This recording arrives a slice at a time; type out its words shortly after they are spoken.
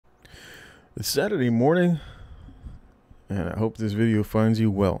It's Saturday morning, and I hope this video finds you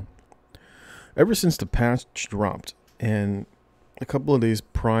well. Ever since the patch dropped, and a couple of days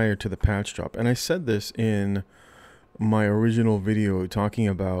prior to the patch drop, and I said this in my original video talking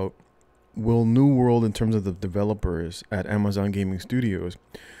about will New World, in terms of the developers at Amazon Gaming Studios,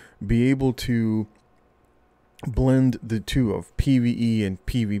 be able to blend the two of PvE and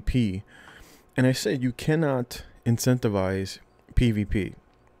PvP. And I said you cannot incentivize PvP.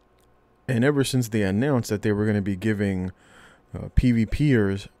 And ever since they announced that they were going to be giving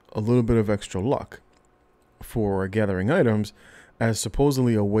PvPers a little bit of extra luck for gathering items as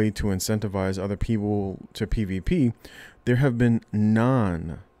supposedly a way to incentivize other people to PvP, there have been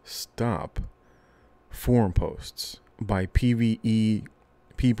non-stop forum posts by PvE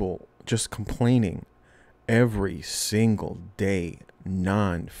people just complaining every single day,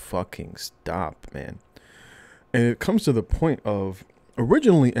 non-fucking stop, man. And it comes to the point of,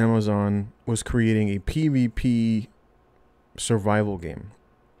 originally, Amazon was creating a PvP survival game.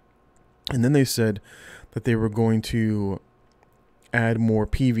 And then they said that they were going to add more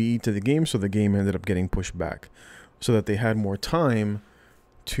PvE to the game, so the game ended up getting pushed back, so that they had more time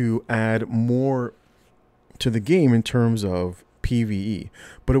to add more to the game in terms of PvE.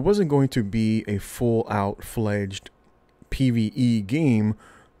 But it wasn't going to be a full-out fledged PvE game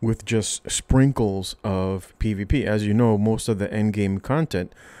with just sprinkles of PvP. As you know, most of the endgame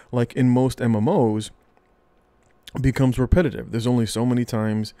content, like in most MMOs, becomes repetitive. There's only so many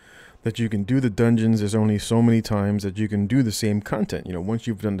times that you can do the dungeons. There's only so many times that you can do the same content. You know, once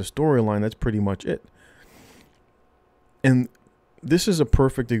you've done the storyline, that's pretty much it. And this is a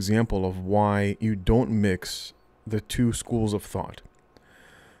perfect example of why you don't mix the two schools of thought,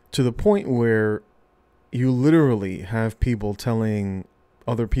 to the point where you literally have people telling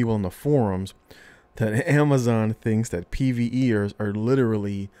other people in the forums that Amazon thinks that PvEers are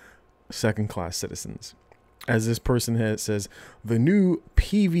literally second-class citizens. As this person says, the new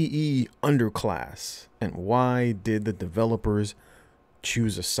PvE underclass, and why did the developers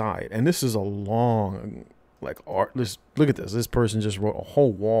choose a side? And this is a long, like, art. Look at this. This person just wrote a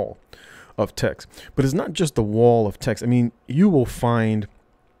whole wall of text. But it's not just the wall of text. I mean, you will find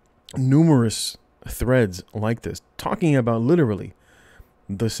numerous threads like this talking about literally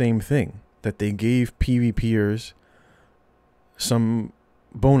the same thing, that they gave PvPers some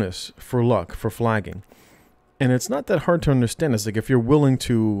bonus for luck, for flagging. And it's not that hard to understand. It's like, if you're willing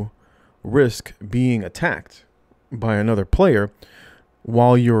to risk being attacked by another player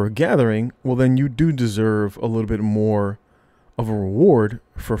while you're gathering, well, then you do deserve a little bit more of a reward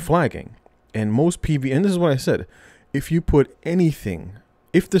for flagging. And most PvE, and this is what I said, if you put anything,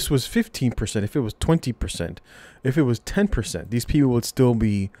 if this was 15%, if it was 20%, if it was 10%, these people would still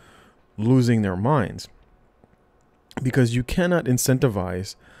be losing their minds, because you cannot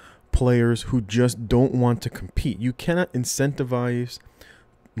incentivize players who just don't want to compete. You cannot incentivize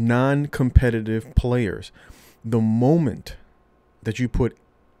non-competitive players. The moment that you put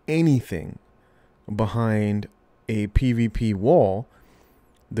anything behind a PvP wall,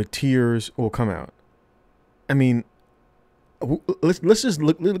 the tears will come out. I mean, let's just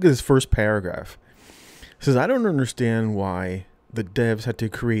look at this first paragraph. It says, I don't understand why the devs had to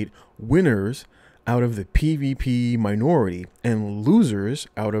create winners out of the PvP minority and losers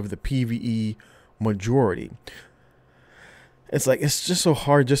out of the PvE majority. It's like, it's just so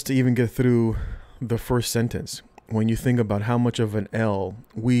hard just to even get through the first sentence when you think about how much of an L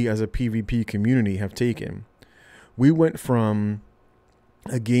we as a PvP community have taken. We went from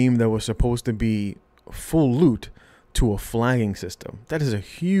a game that was supposed to be full loot to a flagging system. That is a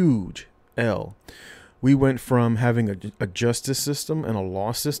huge L. We went from having a justice system and a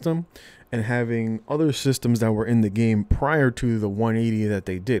law system, and having other systems that were in the game prior to the 180 that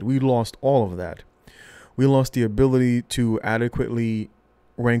they did. We lost all of that. We lost the ability to adequately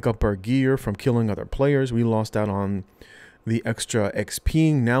rank up our gear from killing other players. We lost out on the extra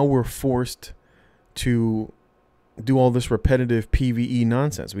XPing. Now we're forced to do all this repetitive PvE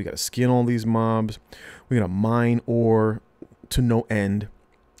nonsense. We got to skin all these mobs. We got to mine ore to no end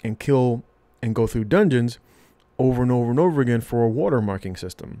and kill and go through dungeons over and over and over again for a watermarking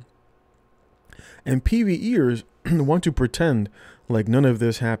system. And PvEers want to pretend like none of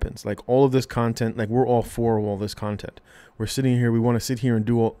this happens. Like, all of this content, like, we're all for all this content. We're sitting here, we want to sit here and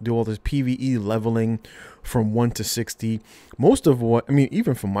do all this PvE leveling from 1 to 60. Most of what, I mean,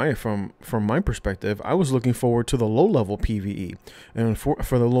 even from my perspective, I was looking forward to the low level PvE and for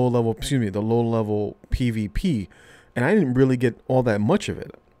the low level PvP. And I didn't really get all that much of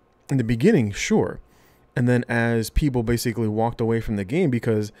it. In the beginning, sure. And then as people basically walked away from the game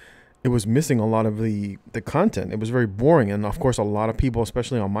because it was missing a lot of the content. It was very boring. And of course, a lot of people,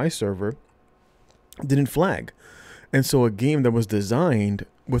 especially on my server, didn't flag. And so a game that was designed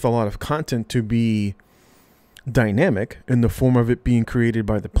with a lot of content to be dynamic in the form of it being created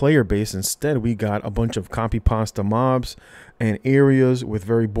by the player base, instead we got a bunch of copy pasta mobs and areas with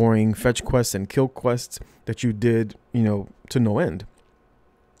very boring fetch quests and kill quests that you did, you know, to no end.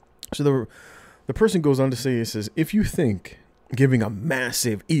 So the person goes on to say, it says, if you think giving a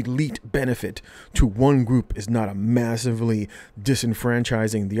massive elite benefit to one group is not a massively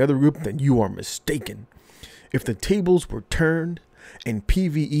disenfranchising the other group, then you are mistaken. If the tables were turned and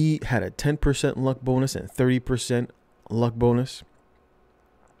PvE had a 10% luck bonus and 30% luck bonus,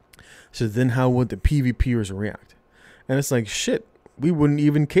 so then how would the PvPers react? And it's like, shit, we wouldn't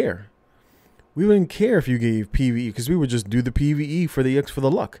even care. We wouldn't care if you gave PvE, because we would just do the PvE for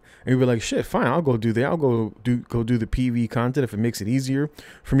the luck. And we'd be like, shit, fine, I'll go do that. I'll go do the PvE content if it makes it easier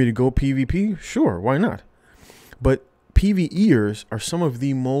for me to go PvP. Sure, why not? But PvEers are some of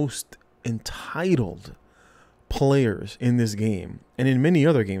the most entitled players in this game, and in many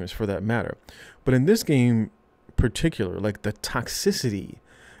other games for that matter. But in this game particular, like, the toxicity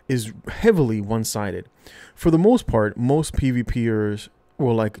is heavily one-sided. For the most part, most PvPers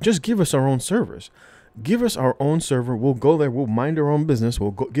will like, just give us our own servers. Give us our own server. We'll go there. We'll mind our own business.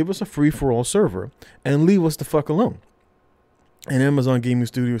 We'll go, give us a free-for-all server and leave us the fuck alone. And Amazon Gaming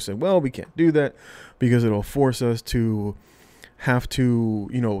Studios said, well, we can't do that because it'll force us to have to,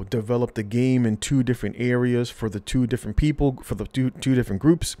 you know, develop the game in 2 different areas for the 2 different people, for the two different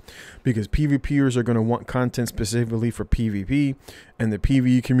groups, because PvPers are going to want content specifically for PvP, and the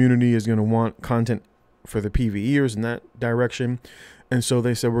PvE community is going to want content for the PvEers in that direction. And so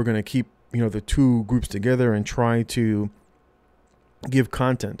they said, we're going to keep, you know, the 2 groups together and try to give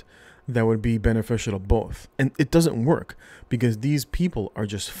content that would be beneficial to both. And it doesn't work because these people are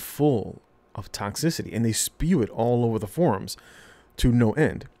just full of toxicity and they spew it all over the forums to no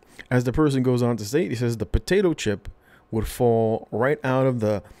end. As the person goes on to say, he says the potato chip would fall right out of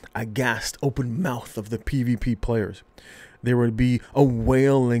the aghast open mouth of the PvP players. There would be a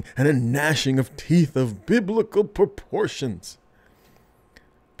wailing and a gnashing of teeth of biblical proportions.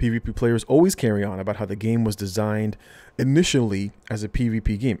 PvP players always carry on about how the game was designed initially as a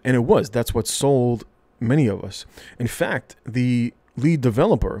PvP game. And it was. That's what sold many of us. In fact, the lead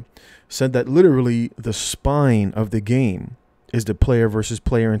developer said that literally the spine of the game is the player versus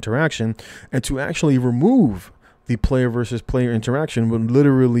player interaction. And to actually remove the player versus player interaction would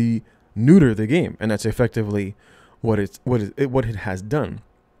literally neuter the game. And that's effectively what it has done.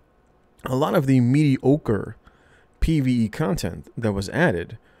 A lot of the mediocre PvE content that was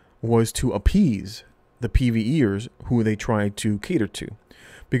added was to appease the PvEers who they tried to cater to,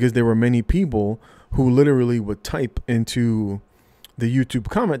 because there were many people who literally would type into the YouTube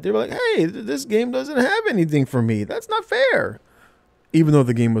comment, they were like, hey, this game doesn't have anything for me. That's not fair. Even though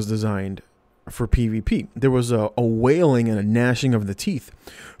the game was designed for PvP. There was a wailing and a gnashing of the teeth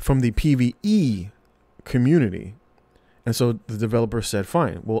from the PvE community. And so the developer said,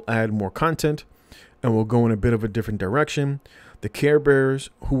 fine, we'll add more content and we'll go in a bit of a different direction. The Care Bears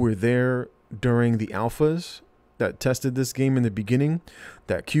who were there during the alphas that tested this game in the beginning,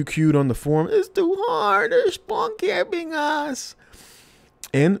 that QQ'd on the forum, it's too hard, they're spawn camping us.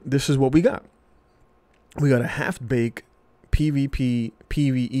 And this is what we got. We got a half-baked PvP,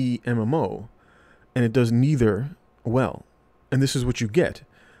 PvE MMO, and it does neither well. And this is what you get,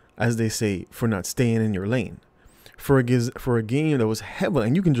 as they say, for not staying in your lane. For a game that was heavily,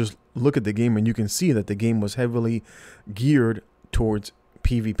 and you can just look at the game and you can see that the game was heavily geared towards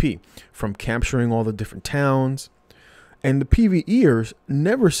PvP, from capturing all the different towns. And the PvEers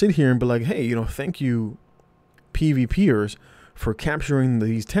never sit here and be like, hey, you know, thank you PvPers for capturing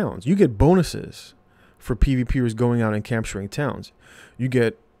these towns. You get bonuses for PvPers going out and capturing towns. You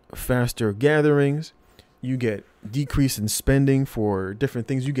get faster gatherings. You get decrease in spending for different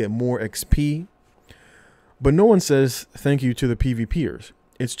things. You get more XP. But no one says thank you to the PvPers.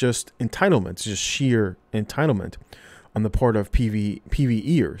 It's just entitlement. It's just sheer entitlement on the part of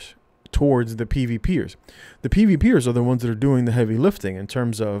PvEers towards the PvPers. The PvPers are the ones that are doing the heavy lifting in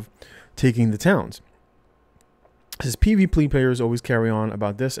terms of taking the towns. His PvP players always carry on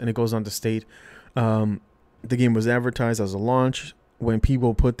about this, and it goes on to state the game was advertised as a launch when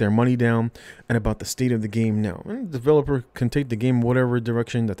people put their money down, and about the state of the game now. And the developer can take the game whatever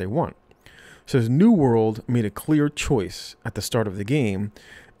direction that they want. Says New World made a clear choice at the start of the game,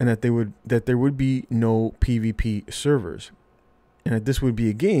 and that there would be no PvP servers, and that this would be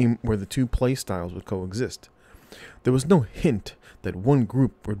a game where the 2 play styles would coexist. There was no hint that one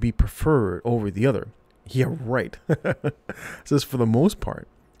group would be preferred over the other. Yeah, right. Says for the most part,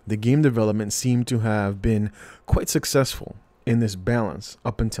 the game development seemed to have been quite successful in this balance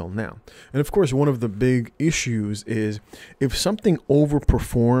up until now. And of course, one of the big issues is if something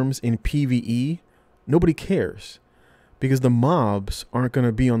overperforms in PvE, nobody cares, because the mobs aren't going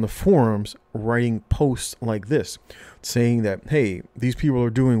to be on the forums writing posts like this saying that, hey, these people are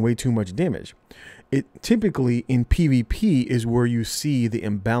doing way too much damage. It typically in PvP is where you see the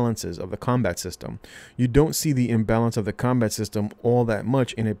imbalances of the combat system. You don't see the imbalance of the combat system all that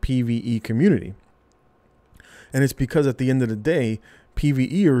much in a PvE community. And it's because at the end of the day,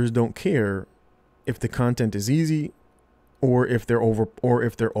 PvEers don't care if the content is easy or if they're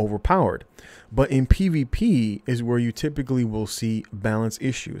overpowered. But in PvP is where you typically will see balance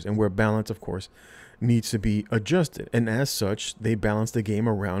issues, and where balance, of course, needs to be adjusted. And as such, they balance the game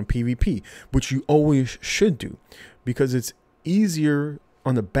around PvP, which you always should do, because it's easier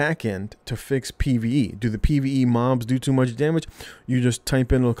on the back end to fix PvE. Do the PvE mobs do too much damage? You just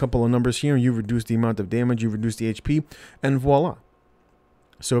type in a couple of numbers here and you reduce the amount of damage, you reduce the HP, and voila.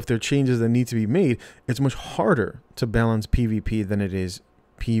 So if there are changes that need to be made, it's much harder to balance PvP than it is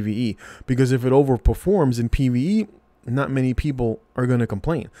PvE, because if it overperforms in PvE, not many people are going to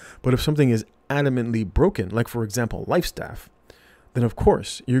complain. But if something is adamantly broken, like for example life staff, then of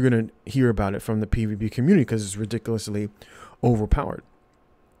course you're going to hear about it from the PvP community because it's ridiculously overpowered.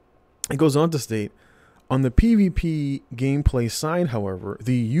 It goes on to state, on the PvP gameplay side, however,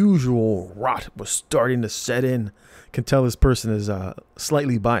 the usual rot was starting to set in. Can tell this person is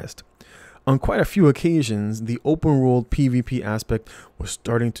slightly biased. On quite a few occasions, the open world PvP aspect was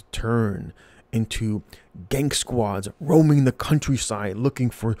starting to turn into gank squads roaming the countryside looking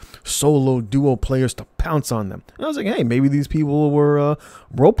for solo duo players to pounce on them. And I was like, hey, maybe these people were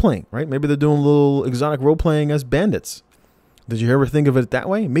role-playing, right? Maybe they're doing a little exotic role-playing as bandits. Did you ever think of it that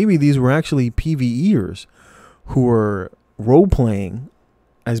way? Maybe these were actually PvEers who were role-playing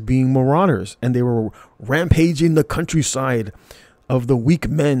as being marauders, and they were rampaging the countryside of the weak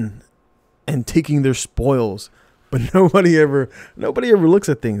men and taking their spoils. But nobody ever looks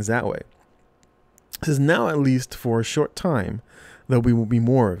at things that way. This is now, at least for a short time, there will be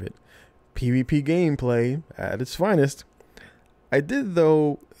more of it. PvP gameplay at its finest. I did,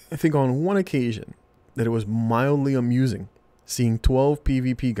 though, I think on one occasion that it was mildly amusing seeing 12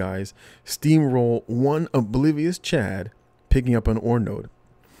 PvP guys steamroll one oblivious Chad picking up an ore node,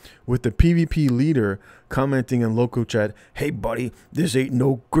 with the PvP leader commenting in local chat, "Hey buddy, this ain't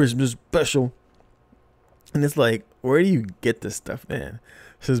no Christmas special." And it's like, where do you get this stuff, man?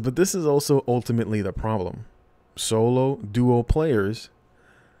 It says, but this is also ultimately the problem. Solo duo players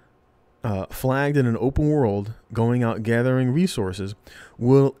flagged in an open world going out gathering resources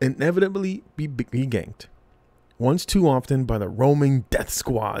will inevitably be ganked once too often by the roaming death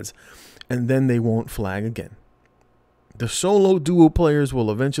squads, and then they won't flag again. The solo duo players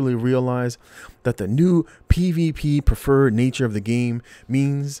will eventually realize that the new PvP preferred nature of the game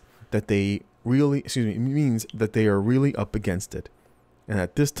means that they are really up against it, and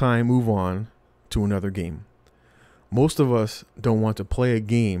at this time move on to another game. Most of us don't want to play a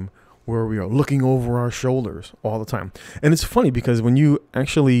game where we are looking over our shoulders all the time. And it's funny because when you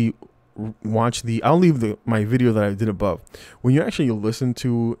actually watch I'll leave my video that I did above. When you actually listen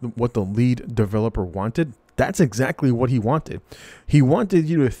to what the lead developer wanted, that's exactly what he wanted. He wanted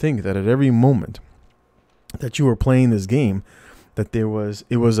you to think that at every moment that you were playing this game, that it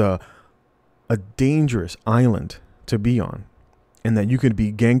was a dangerous island to be on, and that you could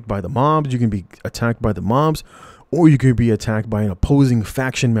be ganked by the mobs, you can be attacked by the mobs, or you could be attacked by an opposing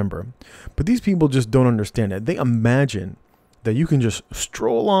faction member. But these people just don't understand it. They imagine that you can just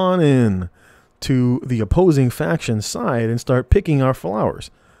stroll on in to the opposing faction side and start picking our flowers.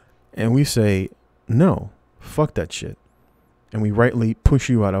 And we say, no, fuck that shit. And we rightly push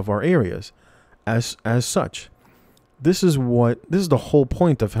you out of our areas as such. This is the whole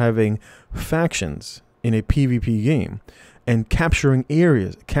point of having factions in a PvP game and capturing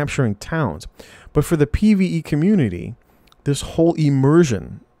areas, capturing towns. But for the PvE community, this whole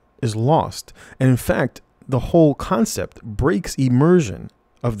immersion is lost. And in fact, the whole concept breaks immersion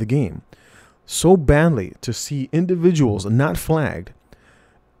of the game so badly to see individuals not flagged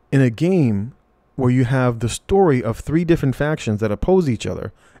in a game where you have the story of 3 different factions that oppose each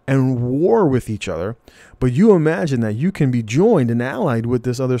other and war with each other, but you imagine that you can be joined and allied with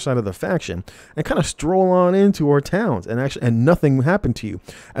this other side of the faction and kind of stroll on into our towns and nothing happened to you,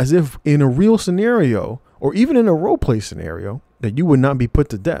 as if in a real scenario or even in a roleplay scenario that you would not be put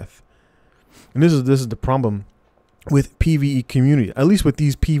to death. And this is the problem with PvE community, at least with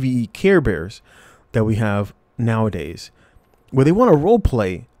these PvE Care Bears that we have nowadays, where they want to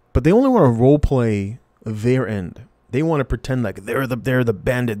roleplay, but they only want to roleplay their end. They want to pretend like they're the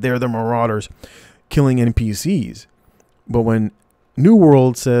bandit, they're the marauders killing NPCs. But when New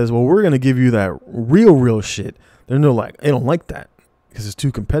World says, well, we're going to give you that real shit, they don't like that because it's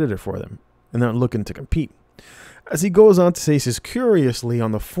too competitive for them and they're not looking to compete. As he goes on to say, he says, curiously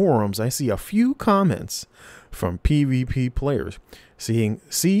on the forums, I see a few comments from PvP players saying,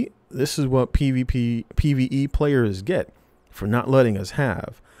 see, this is what PvE players get for not letting us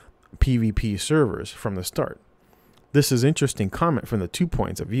have PvP servers from the start. This is interesting comment from the 2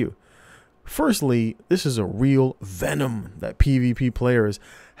 points of view. Firstly, this is a real venom that PvP players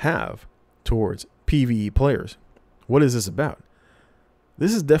have towards PvE players. What is this about?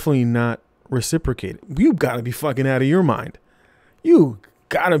 This is definitely not reciprocated. You gotta be fucking out of your mind. You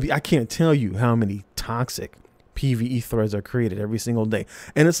gotta be. I can't tell you how many toxic PvE threads are created every single day.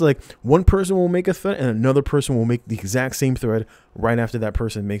 And it's like one person will make a thread and another person will make the exact same thread right after that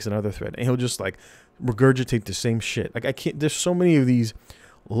person makes another thread. And he'll just like regurgitate the same shit. Like I can't, there's so many of these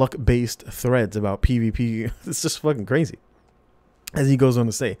luck-based threads about PvP. It's just fucking crazy. As he goes on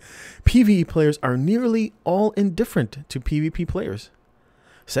to say, PvE players are nearly all indifferent to PvP players.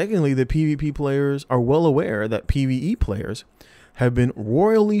 Secondly, the PvP players are well aware that PvE players have been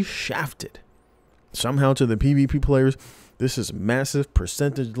royally shafted. Somehow to the PvP players, this is massive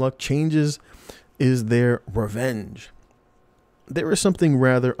percentage luck changes is their revenge. There is something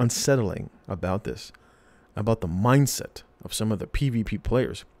rather unsettling about this, about the mindset of some of the PvP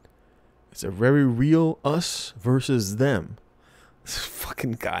players. It's a very real us versus them. This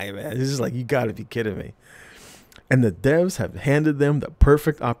fucking guy, man. This is like, you gotta be kidding me. And the devs have handed them the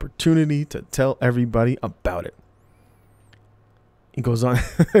perfect opportunity to tell everybody about it. He goes on,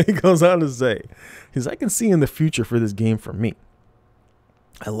 he goes on to say, I can see in the future for this game for me.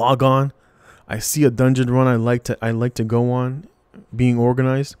 I log on, I see a dungeon run I like to go on being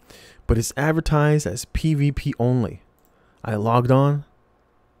organized, but it's advertised as PvP only. I logged on,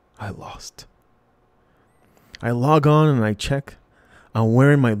 I lost. I log on and I check. I'm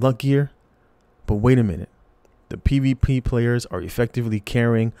wearing my luck gear, but wait a minute. The PvP players are effectively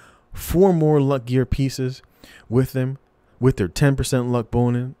carrying 4 more luck gear pieces with them with their 10% luck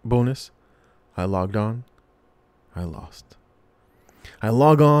bonus. I logged on, I lost. I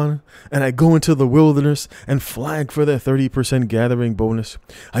log on and I go into the wilderness and flag for their 30% gathering bonus.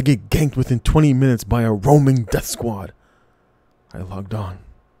 I get ganked within 20 minutes by a roaming death squad. I logged on,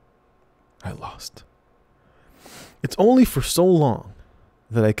 I lost. It's only for so long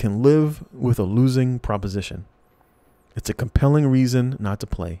that I can live with a losing proposition. It's a compelling reason not to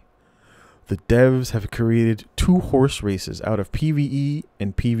play. The devs have created 2 horse races out of PvE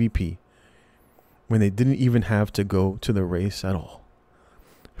and PvP when they didn't even have to go to the race at all.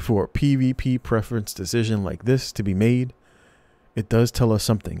 For a PvP preference decision like this to be made, it does tell us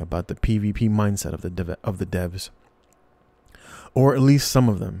something about the PvP mindset of the devs, or at least some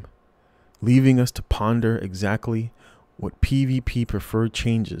of them, leaving us to ponder exactly what PvP preferred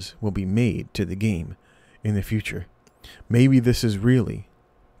changes will be made to the game in the future. Maybe this is really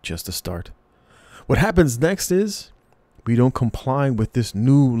just a start. What happens next is we don't comply with this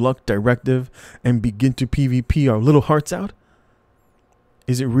new luck directive and begin to PvP our little hearts out.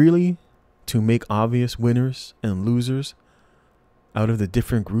 Is it really to make obvious winners and losers out of the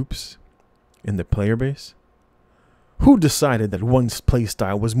different groups in the player base? Who decided that one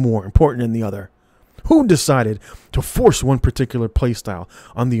playstyle was more important than the other? Who decided to force one particular playstyle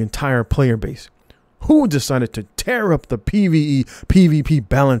on the entire player base? Who decided to tear up the PvE, PvP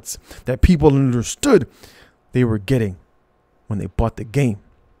balance that people understood they were getting when they bought the game?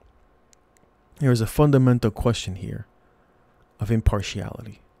 There is a fundamental question here of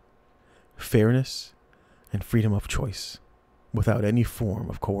impartiality, fairness, and freedom of choice without any form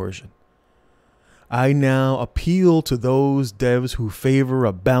of coercion. I now appeal to those devs who favor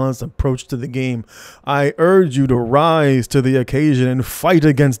a balanced approach to the game. I urge you to rise to the occasion and fight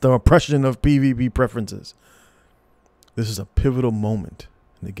against the oppression of PvP preferences. This is a pivotal moment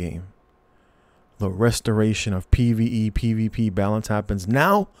in the game. The restoration of PvE, PvP balance happens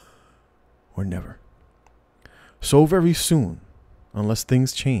now or never. So very soon, unless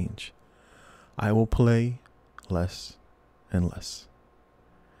things change, I will play less and less.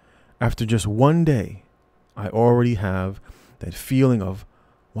 After just one day, I already have that feeling of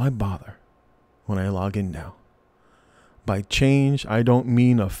why bother when I log in now. By change, I don't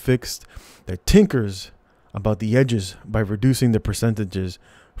mean a fix that tinkers about the edges by reducing the percentages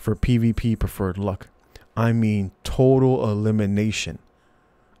for PvP preferred luck. I mean total elimination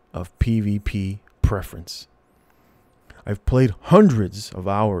of PvP preference. I've played hundreds of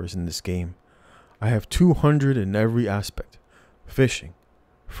hours in this game. I have 200 in every aspect: fishing,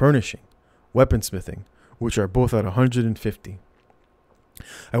 furnishing, weaponsmithing, which are both at 150.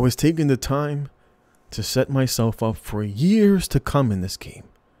 I was taking the time to set myself up for years to come in this game.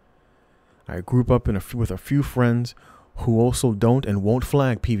 I grew up with a few friends who also don't and won't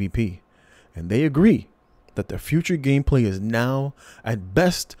flag PvP, and they agree that the future gameplay is now, at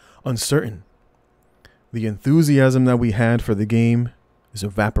best, uncertain. The enthusiasm that we had for the game is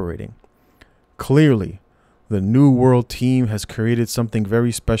evaporating. Clearly, the New World team has created something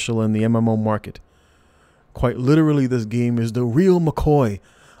very special in the MMO market. Quite literally, this game is the real McCoy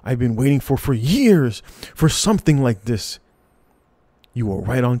I've been waiting for years, for something like this. You were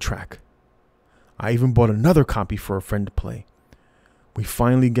right on track. I even bought another copy for a friend to play. We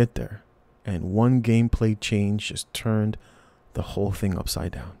finally get there, and one gameplay change just turned the whole thing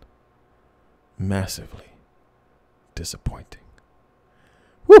upside down. Massively disappointing.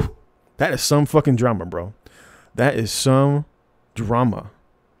 Woo! That is some fucking drama, bro. That is some drama.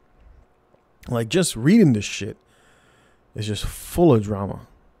 Like, just reading this shit is just full of drama.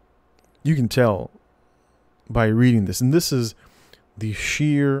 You can tell by reading this. And this is the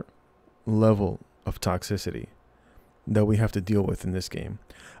sheer level of toxicity that we have to deal with in this game.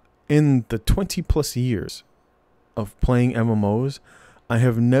 In the 20 plus years of playing MMOs, I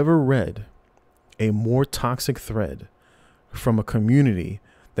have never read a more toxic thread from a community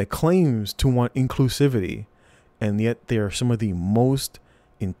that claims to want inclusivity, and yet they are some of the most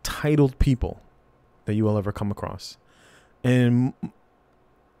entitled people that you will ever come across. And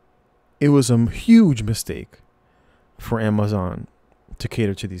it was a huge mistake for Amazon to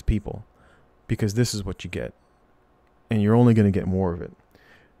cater to these people, because this is what you get, and you're only going to get more of it.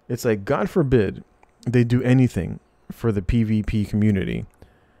 It's like, God forbid they do anything for the PvP community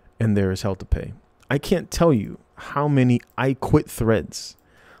and there is hell to pay. I can't tell you how many I quit threads.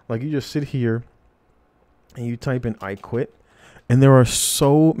 Like, you just sit here and you type in I quit, and there are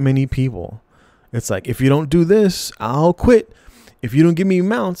so many people. It's like, if you don't do this, I'll quit. If you don't give me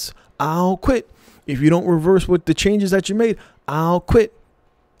mounts, I'll quit. If you don't reverse with the changes that you made, I'll quit.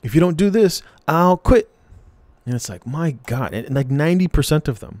 If you don't do this, I'll quit. And it's like, my God. And like 90%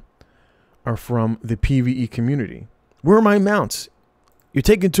 of them are from the PvE community. Where are my mounts? You're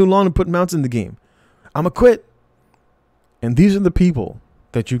taking too long to put mounts in the game. I'm a quit. And these are the people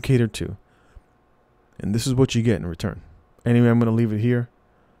that you cater to. And this is what you get in return. Anyway, I'm going to leave it here,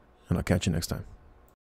 and I'll catch you next time.